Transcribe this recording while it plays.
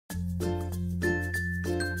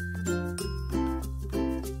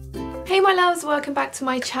Hey my loves, welcome back to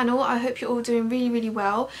my channel. I hope you're all doing really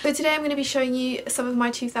well. So today I'm going to be showing you some of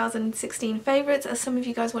my 2016 favourites, as some of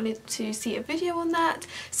you guys wanted to see a video on that.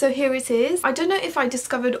 So here it is. I don't know if I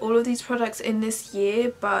discovered all of these products in this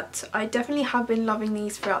year, but I definitely have been loving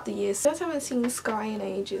these throughout the years. I haven't seen Sky in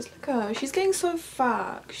ages. Look at her, she's getting so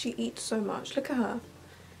fat. She eats so much. Look at her.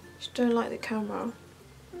 She don't like the camera.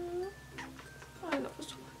 I love her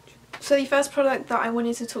so much. So the first product that I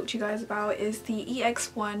wanted to talk to you guys about is the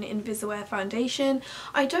EX1 Invisiwear foundation.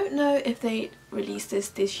 I don't know if they released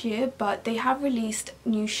this year, but they have released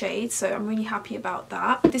new shades, so I'm really happy about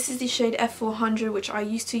that. This is the shade F400, which I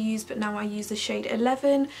used to use, but now I use the shade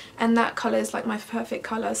 11, and that colour is like my perfect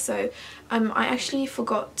colour. So I actually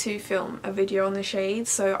forgot to film a video on the shade,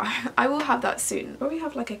 so I will have that soon. I probably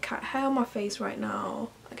have like a cat hair on my face right now.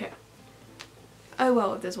 Okay. Oh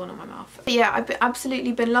well, there's one on my mouth. But yeah, I've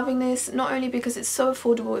absolutely been loving this, not only because it's so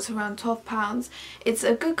affordable, it's around £12. It's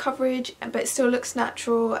a good coverage, but it still looks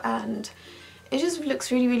natural, and it just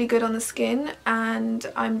looks really good on the skin, and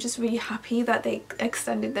I'm just really happy that they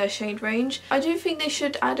extended their shade range. I do think they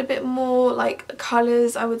should add a bit more like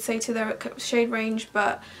colours, I would say, to their shade range,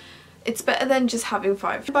 but it's better than just having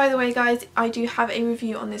 5. By the way guys, I do have a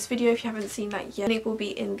review on this video if you haven't seen that yet. It will be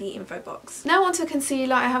in the info box. Now onto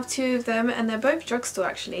concealer. I have two of them and they're both drugstore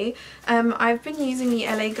actually. I've been using the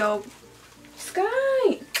LA Girl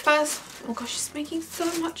Sky. First, oh gosh, she's making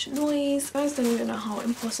so much noise. You guys don't even know how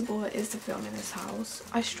impossible it is to film in this house.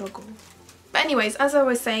 I struggle. But anyways, as I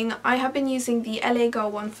was saying, I have been using the LA Girl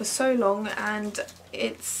one for so long, and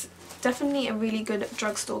it's definitely a really good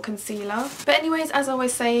drugstore concealer. But anyways, as I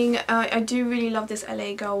was saying, I do really love this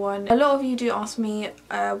LA Girl one. A lot of you do ask me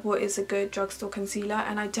what is a good drugstore concealer,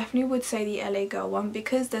 and I definitely would say the LA Girl one,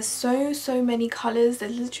 because there's so many colours.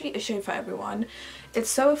 There's literally a shade for everyone. It's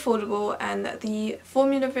so affordable, and the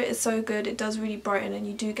formula of it is so good. It does really brighten, and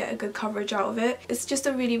you do get a good coverage out of it. It's just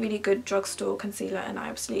a really good drugstore concealer, and I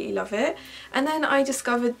absolutely love it. And then I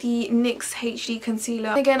discovered the NYX HD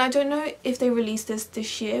Concealer. Again, I don't know if they released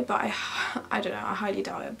this year, but I don't know, I highly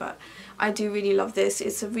doubt it, but I do really love this.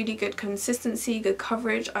 It's a really good consistency, good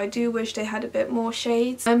coverage. I do wish they had a bit more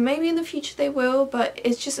shades, and maybe in the future they will, but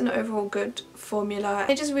it's just an overall good formula.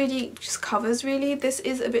 It just really covers really. This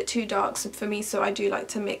is a bit too dark for me, so I do like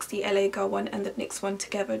to mix the LA Girl one and the NYX one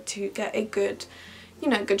together to get a good, you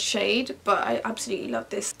know, good shade. But I absolutely love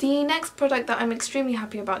this. The next product that I'm extremely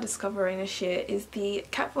happy about discovering this year is the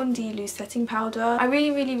Kat Von D Loose Setting Powder. I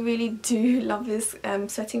really do love this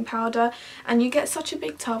setting powder, and you get such a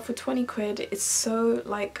big tub for 20 quid. It's so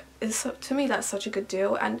like, to me that's such a good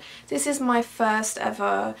deal, and this is my first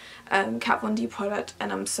ever Kat Von D product,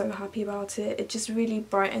 and I'm so happy about it. It just really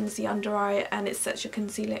brightens the under eye, and it sets your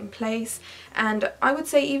concealer in place. And I would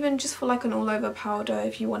say even just for like an all over powder,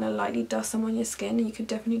 if you want to lightly dust some on your skin, you could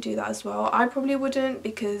definitely do that as well. I probably wouldn't,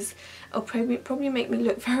 because it'll probably make me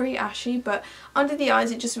look very ashy, but under the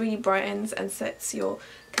eyes it just really brightens and sets your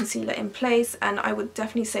concealer in place. And I would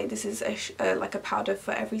definitely say this is like a powder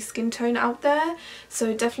for every skin tone out there,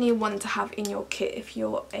 so definitely one to have in your kit if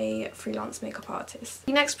you're a freelance makeup artist.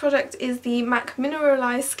 The next product is the MAC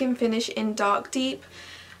Mineralize Skin Finish in Dark Deep,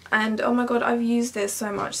 and oh my god, I've used this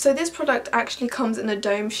so much. So this product actually comes in a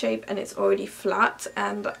dome shape, and it's already flat,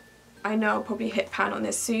 and I know I'll probably hit pan on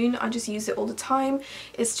this soon. I just use it all the time.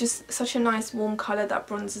 It's just such a nice warm colour that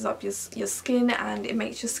bronzes up your skin, and it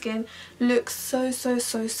makes your skin look so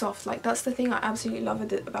soft. Like, that's the thing I absolutely love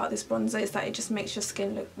about this bronzer, is that it just makes your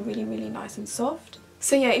skin look really nice and soft.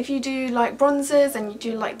 So yeah, if you do like bronzers and you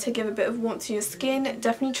do like to give a bit of warmth to your skin,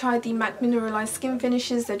 definitely try the MAC Mineralized Skin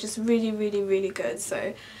Finishes. They're just really good.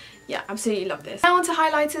 So yeah, absolutely love this. Now onto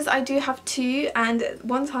highlighters. I do have two, and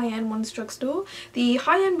one's high-end, one's drugstore. The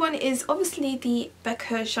high-end one is obviously the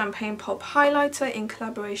Becca Champagne Pop Highlighter in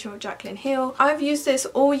collaboration with Jaclyn Hill. I've used this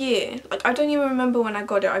all year. Like, I don't even remember when I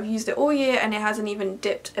got it. I've used it all year, and it hasn't even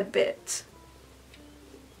dipped a bit.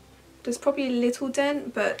 There's probably a little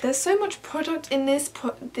dent, but there's so much product in this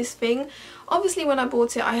thing. Obviously when I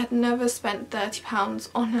bought it, I had never spent £30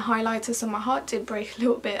 on a highlighter, so my heart did break a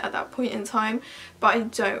little bit at that point in time, but I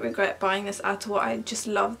don't regret buying this at all. I just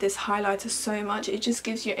love this highlighter so much. It just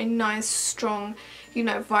gives you a nice, strong, you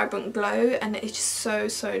know, vibrant glow, and it's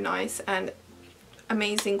just so nice and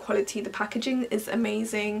amazing quality. The packaging is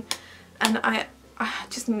amazing, and I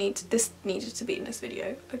just this needed to be in this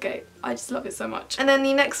video. Okay, I just love it so much. And then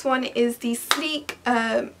the next one is the Sleek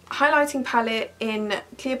highlighting palette in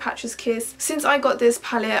Cleopatra's Kiss. Since I got this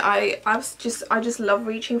palette, I just love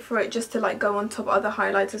reaching for it just to like go on top of other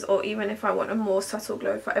highlighters, or even if I want a more subtle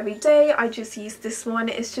glow for every day, I just use this one.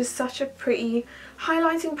 It's just such a pretty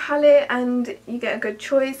highlighting palette, and you get a good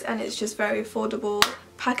choice, and it's just very affordable.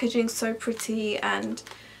 packaging so pretty and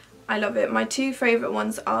I love it. My two favourite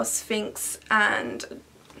ones are Sphinx and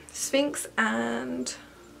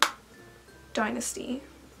Dynasty.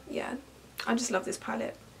 Yeah, I just love this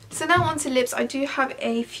palette. So now on to lips. I do have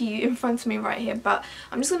a few in front of me right here, but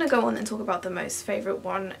I'm just going to go on and talk about the most favourite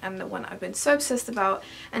one and the one I've been so obsessed about,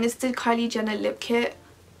 and it's the Kylie Jenner lip kit.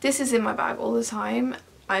 This is in my bag all the time.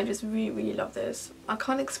 I just really love this. I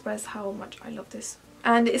can't express how much I love this.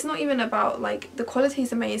 And it's not even about, like, the quality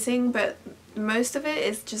is amazing, but most of it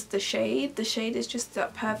is just the shade. The shade is just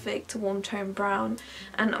that perfect warm tone brown,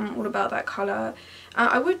 and I'm all about that colour.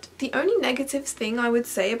 The only negative thing I would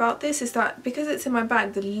say about this is that because it's in my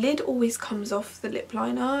bag, the lid always comes off the lip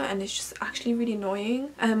liner and it's just actually really annoying.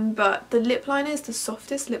 But the lip liner is the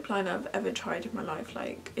softest lip liner I've ever tried in my life.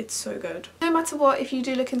 Like, it's so good. No matter what, if you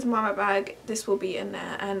do look into my bag, this will be in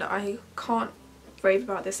there, and I can't rave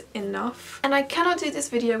about this enough. And I cannot do this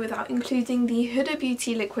video without including the Huda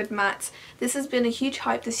Beauty Liquid Matte. This has been a huge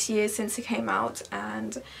hype this year since it came out,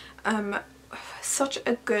 and such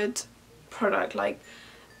a good product. Like,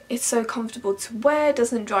 it's so comfortable to wear,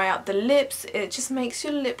 doesn't dry out the lips, it just makes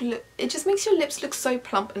your lips look so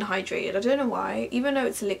plump and hydrated. I don't know why, even though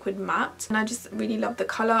it's a liquid matte, and I just really love the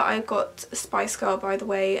colour. I got Spice Girl, by the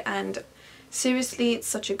way, and seriously, it's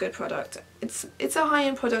such a good product. It's a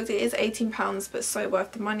high-end product. It is £18, but so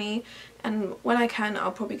worth the money, and when I can,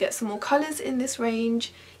 I'll probably get some more colours in this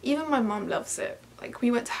range. Even my mum loves it. Like, we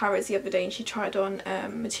went to Harrods the other day and she tried on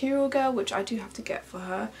Material Girl, which I do have to get for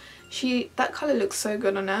her. That colour looks so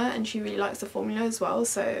good on her, and she really likes the formula as well.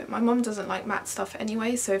 So my mum doesn't like matte stuff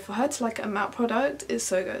anyway, so for her to like a matte product is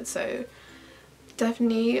so good. So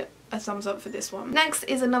definitely a thumbs up for this one. Next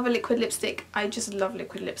is another liquid lipstick. I just love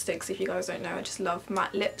liquid lipsticks. If you guys don't know, I just love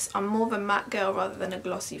matte lips. I'm more of a matte girl rather than a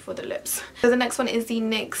glossy for the lips. So the next one is the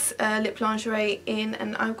NYX Lip Lingerie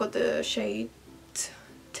and I've got the shade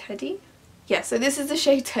Teddy. Yeah, so this is the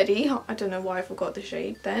shade Teddy. I don't know why I forgot the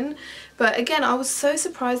shade then. But again, I was so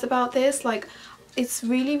surprised about this. Like, it's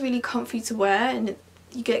really comfy to wear, and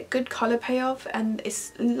you get good colour payoff, and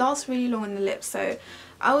it lasts really long on the lips. So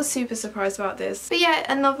I was super surprised about this. But yeah,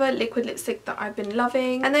 another liquid lipstick that I've been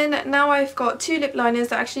loving. And then now I've got two lip liners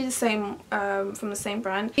that are actually the same, from the same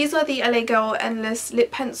brand. These are the LA Girl Endless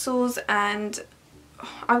Lip Pencils, and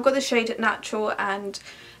I've got the shade Natural and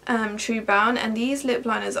True Brown, and these lip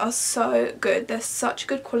liners are so good. They're such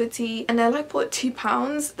good quality, and they're like, what,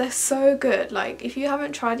 £2? They're so good. Like, if you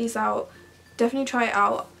haven't tried these out, definitely try it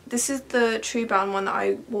out. This is the True Brown one that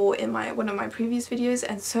I wore in one of my previous videos,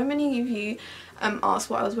 and so many of you asked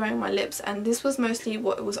what I was wearing on my lips, and this was mostly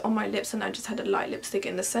what was on my lips, and I just had a light lipstick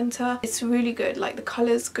in the centre. It's really good. Like, the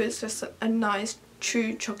colour's good. It's just a nice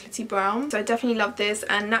true chocolatey brown. So I definitely love this,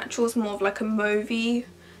 and Natural's more of like a mauvey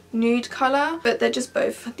nude colour, but they're just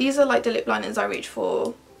both. These are like the lip liners I reach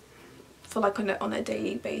for like on a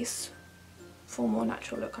daily base, for a more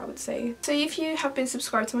natural look, I would say. So if you have been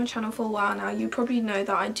subscribed to my channel for a while now, you probably know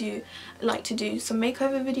that I do like to do some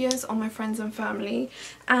makeover videos on my friends and family,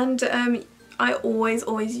 and I always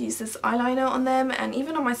use this eyeliner on them, and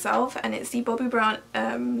even on myself, and it's the Bobbi Brown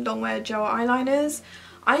Longwear Gel Eyeliners.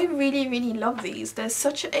 I really love these. There's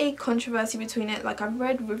such a controversy between it. Like, I've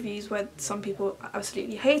read reviews where some people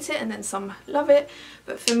absolutely hate it and then some love it,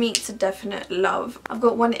 but for me it's a definite love. I've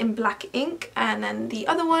got one in black ink, and then the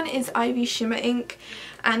other one is Ivy Shimmer ink,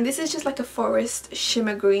 and this is just like a forest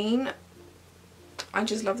shimmer green. I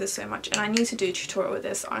just love this so much, and I need to do a tutorial with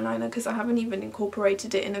this eyeliner because I haven't even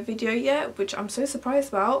incorporated it in a video yet, which I'm so surprised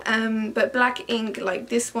about. But black ink, like,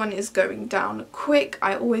 this one is going down quick.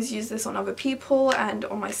 I always use this on other people and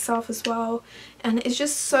on myself as well, and it's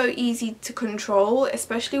just so easy to control,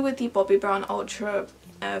 especially with the Bobbi Brown Ultra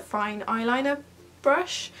Fine Eyeliner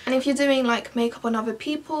brush. And if you're doing like makeup on other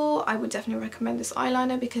people, I would definitely recommend this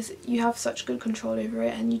eyeliner because you have such good control over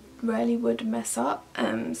it and you rarely would mess up.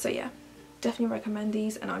 So yeah, definitely recommend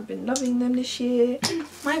these, and I've been loving them this year.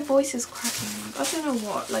 My voice is cracking. I don't know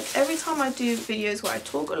what, like, every time I do videos where I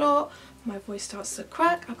talk a lot, my voice starts to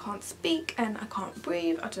crack. I can't speak and I can't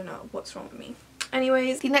breathe. I don't know what's wrong with me.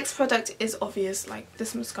 Anyways, the next product is obvious. Like,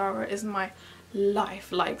 this mascara is my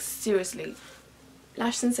life. Like, seriously.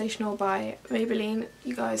 Lash Sensational by Maybelline.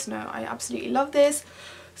 You guys know I absolutely love this.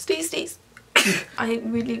 Steez. I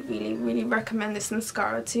really recommend this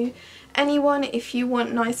mascara to anyone. If you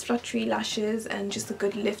want nice fluttery lashes and just a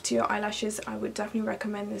good lift to your eyelashes, I would definitely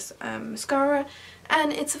recommend this mascara,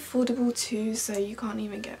 and it's affordable too, so you can't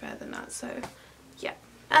even get better than that. So yeah.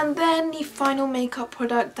 And then the final makeup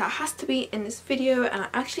product that has to be in this video, and I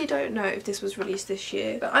actually don't know if this was released this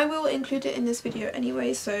year, but I will include it in this video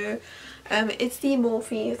anyway. So it's the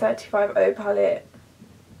Morphe 35O palette.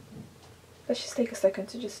 Let's just take a second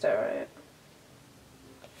to just stare at it.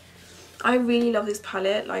 I really love this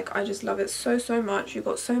palette. Like, I just love it so much. You've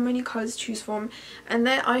got so many colours to choose from, and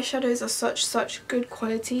their eyeshadows are such good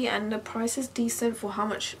quality, and the price is decent for how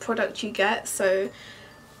much product you get. So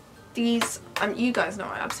these, you guys know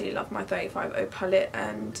I absolutely love my 35O palette,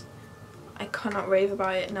 and I cannot rave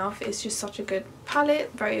about it enough. It's just such a good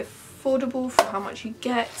palette, very affordable for how much you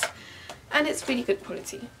get, and it's really good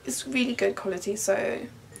quality. It's really good quality, so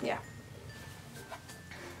yeah.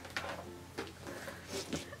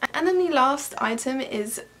 And then the last item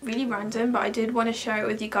is really random, but I did want to share it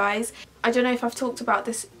with you guys. I don't know if I've talked about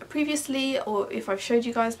this previously or if I've showed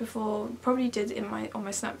you guys before. Probably did on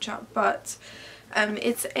my Snapchat, but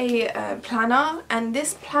it's a planner, and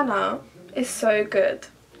this planner is so good.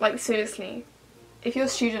 Like, seriously, if you're a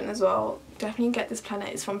student as well, definitely get this planner.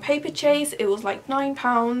 It's from Paperchase. It was like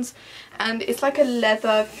 £9, and it's like a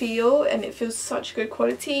leather feel, and it feels such good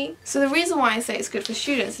quality. So the reason why I say it's good for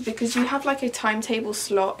students is because you have like a timetable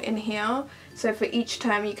slot in here. So for each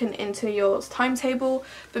term you can enter your timetable,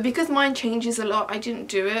 but because mine changes a lot, I didn't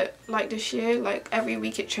do it like this year. Like, every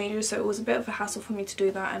week it changes, so it was a bit of a hassle for me to do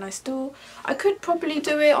that, and I could probably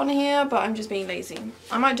do it on here, but I'm just being lazy.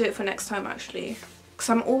 I might do it for next time actually, because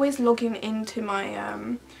I'm always logging into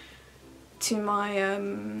my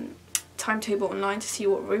timetable online to see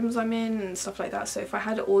what rooms I'm in and stuff like that. So if I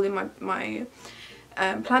had it all in my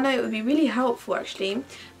planner, it would be really helpful actually.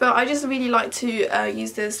 But I just really like to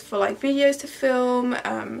use this for like videos to film,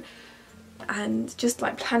 and just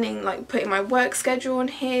like planning, like putting my work schedule on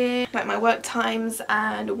here, like my work times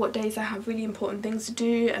and what days I have really important things to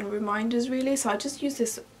do, and reminders really. So I just use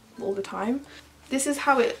this all the time. This is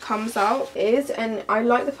how it comes out, and I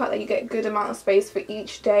like the fact that you get a good amount of space for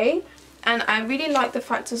each day. And I really like the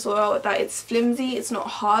fact as well that it's flimsy, it's not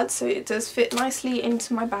hard, so it does fit nicely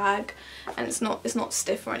into my bag, and it's not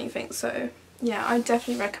stiff or anything. So yeah, I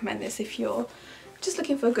definitely recommend this if you're just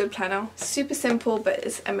looking for a good planner. Super simple, but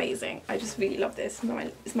it's amazing. I just really love this.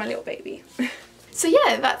 It's my little baby. So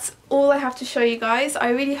yeah, that's all I have to show you guys. I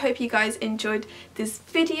really hope you guys enjoyed this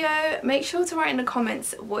video. Make sure to write in the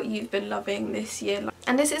comments what you've been loving this year.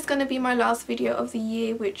 And this is going to be my last video of the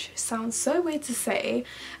year, which sounds so weird to say.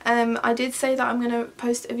 I did say that I'm going to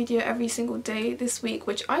post a video every single day this week,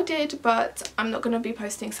 which I did, but I'm not going to be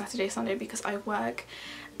posting Saturday, Sunday because I work.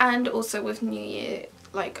 And also with New Year,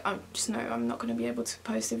 like, I just know I'm not going to be able to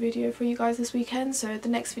post a video for you guys this weekend, so the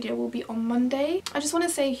next video will be on Monday. I just want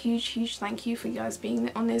to say a huge thank you for you guys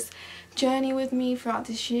being on this journey with me throughout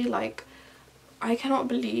this year. Like, I cannot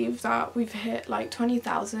believe that we've hit like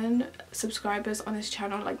 20,000 subscribers on this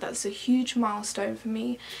channel. Like, that's a huge milestone for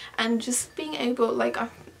me, and just being able, like,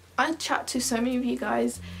 I chat to so many of you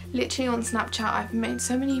guys literally on Snapchat. I've made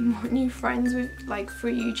so many more new friends with, like,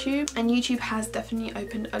 through YouTube, and YouTube has definitely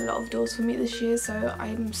opened a lot of doors for me this year, so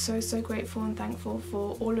I'm so grateful and thankful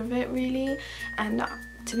for all of it really. And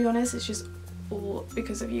to be honest, it's just all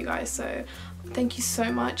because of you guys, so thank you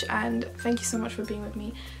so much, and thank you so much for being with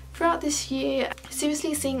me throughout this year.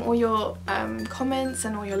 Seriously, seeing all your comments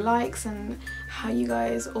and all your likes and how you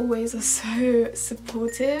guys always are so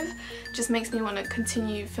supportive just makes me want to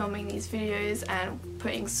continue filming these videos and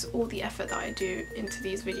putting all the effort that I do into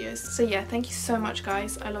these videos. So yeah, thank you so much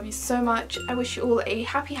guys. I love you so much. I wish you all a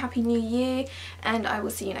happy new year, and I will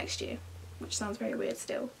see you next year, which sounds very weird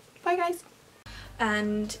still. Bye guys.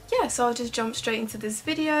 And yeah, so I'll just jump straight into this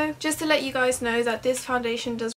video just to let you guys know that this foundation does